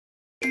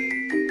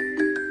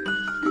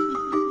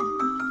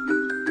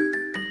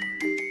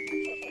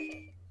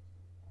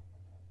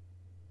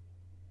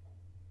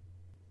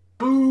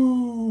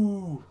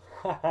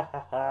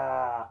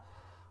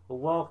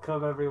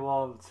Welcome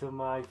everyone to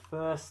my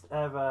first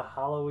ever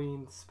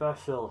Halloween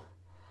special.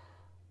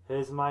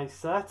 Here's my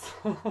set.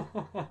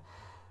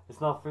 It's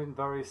nothing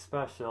very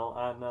special,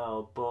 I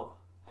know, but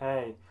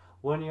hey,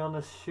 when you're on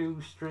a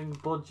shoestring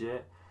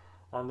budget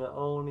and the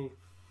only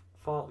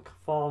form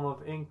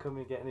of income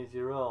you're getting is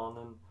your own,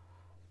 and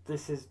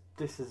this is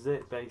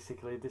it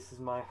basically. This is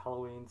my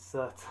Halloween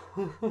set.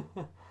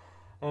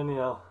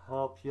 Anyhow, I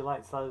hope you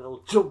liked that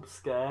little jump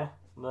scare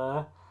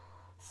there.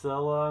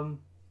 So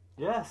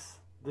yes,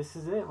 this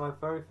is it, my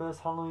very first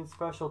Halloween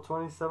special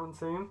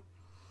 2017.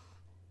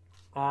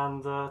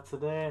 And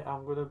today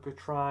I'm going to be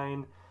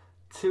trying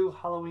 2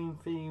 Halloween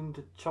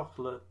themed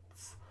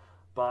chocolates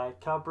by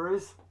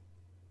Cadbury's.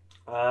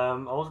 I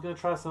was going to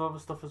try some other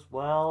stuff as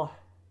well,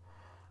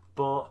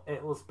 but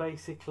it was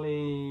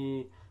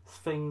basically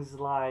things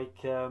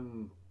like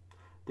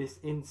this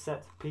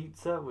insect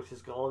pizza, which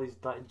has got all these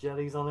like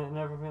jellies on it and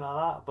everything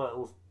like that, but it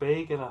was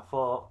big and I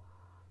thought,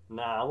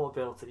 nah, I won't be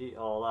able to eat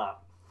all that.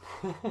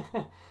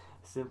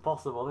 It's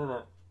impossible, isn't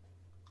it?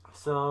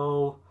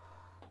 So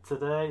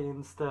today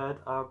instead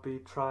I'll be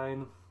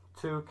trying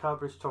 2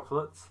 Cadbury's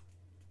chocolates,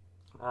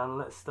 and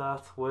let's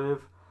start with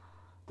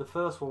the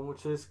first one,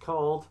 which is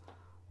called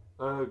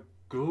a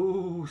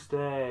ghost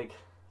egg.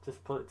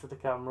 Just put it to the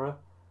camera.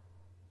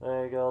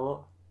 There you go,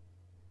 look.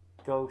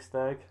 Ghost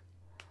egg.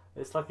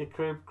 It's like a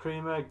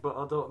cream egg, but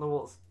I don't know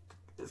what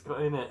it's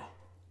got in it.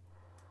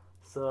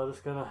 So I'm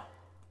just gonna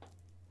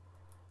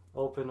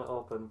open it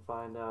up and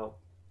find out.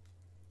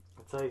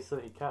 I tell you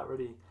something, you can't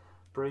really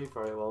breathe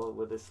very well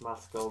with this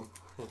mask on,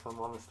 if I'm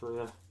honest with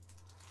you.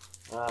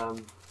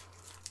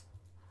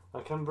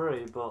 I can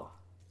breathe, but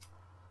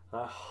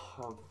I've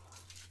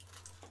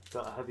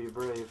got a heavy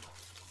breathe.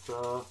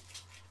 So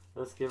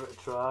let's give it a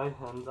try,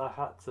 and I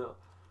had to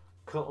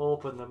cut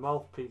open the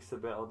mouthpiece a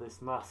bit of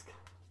this mask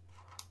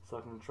so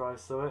I can try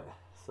sew it.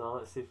 So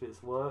let's see if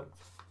it's worked.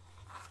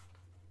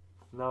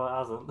 No, it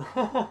hasn't.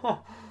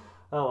 Oh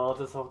well, I'll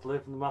just have to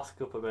lift the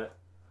mask up a bit.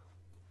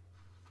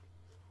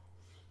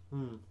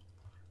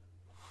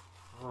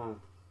 Oh.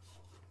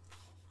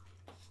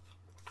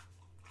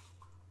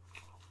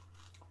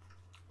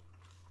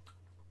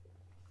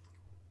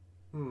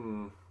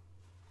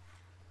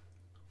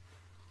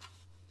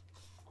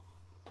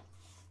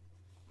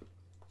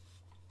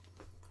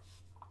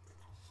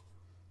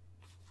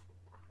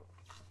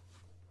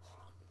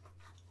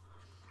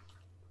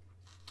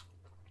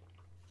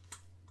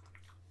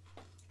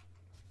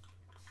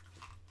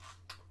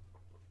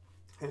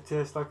 It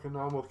tastes like a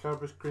normal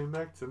Cadbury's cream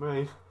egg to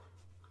me.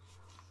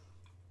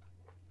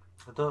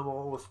 I don't know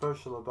what was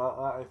special about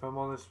that, if I'm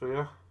honest with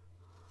you.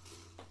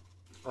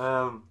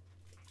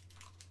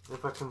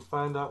 If I can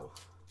find out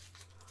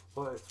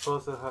what it's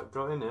supposed to have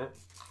got in it,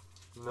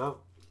 no.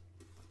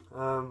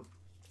 I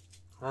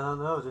don't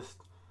know, just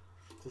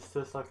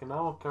tastes like a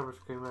normal Cadbury's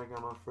cream egg,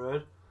 I'm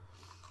afraid.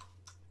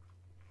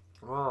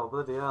 Wow,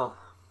 bloody hell.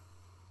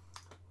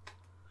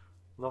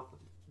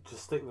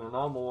 Just stick with a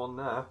normal one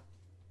there.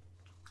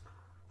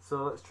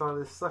 So let's try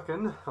this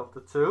second of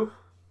the 2.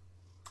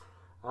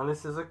 And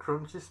this is a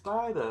crunchy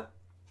spider.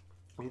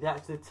 It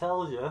actually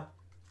tells you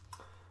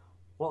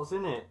what's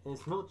in it.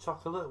 It's milk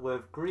chocolate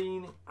with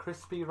green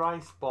crispy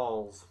rice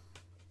balls.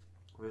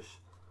 Which,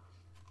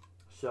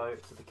 show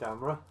it to the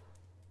camera.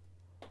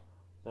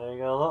 There you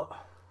go, look.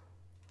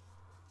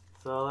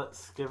 So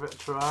let's give it a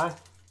try.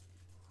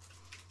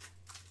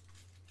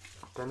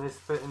 Can this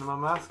fit in my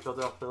mask, or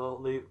do I have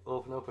to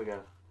open up again?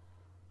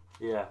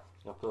 Yeah,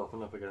 I have to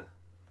open up again.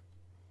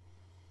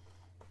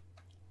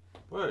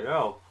 There you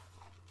go.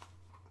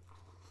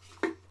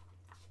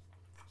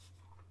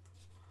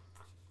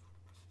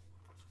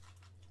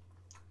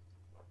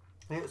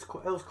 It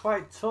was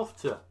quite tough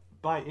to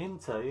bite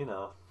into, you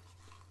know.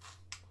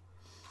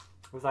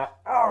 It was like,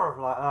 arr,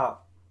 like that.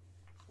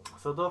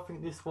 So I don't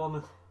think this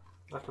one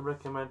I can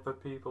recommend for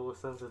people with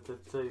sensitive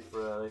teeth,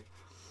 really,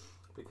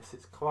 because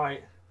it's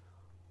quite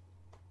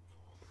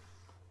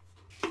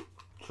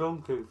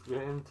chunky to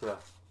get into.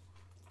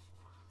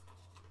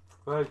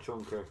 Very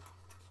chunky.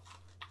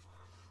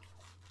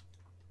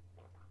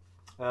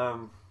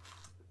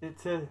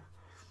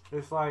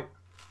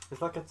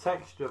 It's like a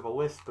texture of a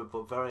whisper,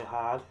 but very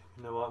hard,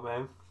 you know what I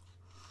mean?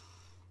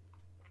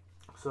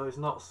 So it's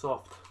not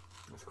soft,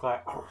 it's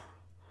quite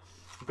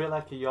a bit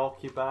like a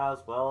Yorkie bar as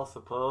well, I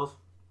suppose,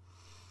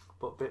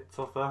 but a bit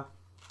tougher.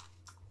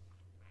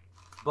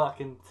 But I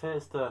can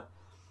taste the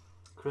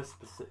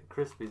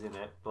crispies in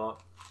it, but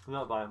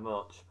not by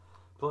much.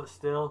 But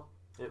still,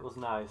 it was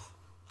nice.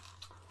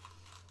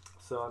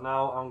 So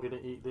now I'm gonna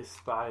eat this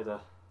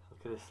spider.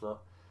 Look at this,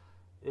 look.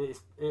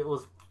 It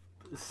was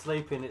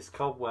sleeping its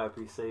cobweb,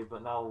 you see,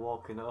 but now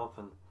walking it up,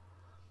 and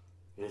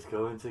it's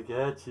going to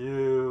get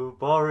you,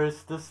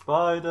 Boris the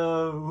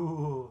spider.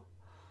 Ooh.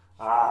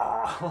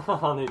 Ah,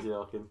 only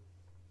joking.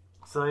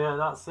 So yeah,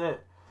 that's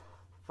it.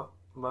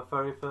 My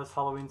very first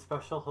Halloween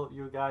special. Hope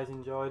you guys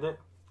enjoyed it.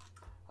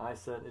 I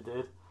certainly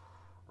did.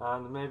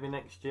 And maybe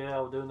next year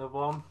I'll do another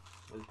one.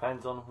 It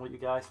depends on what you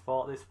guys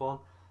thought of this one.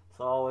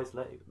 So always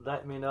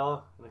let me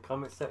know in the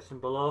comment section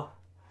below.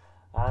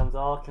 And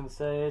all I can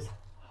say is,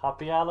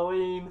 Happy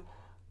Halloween!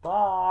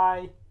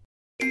 Bye!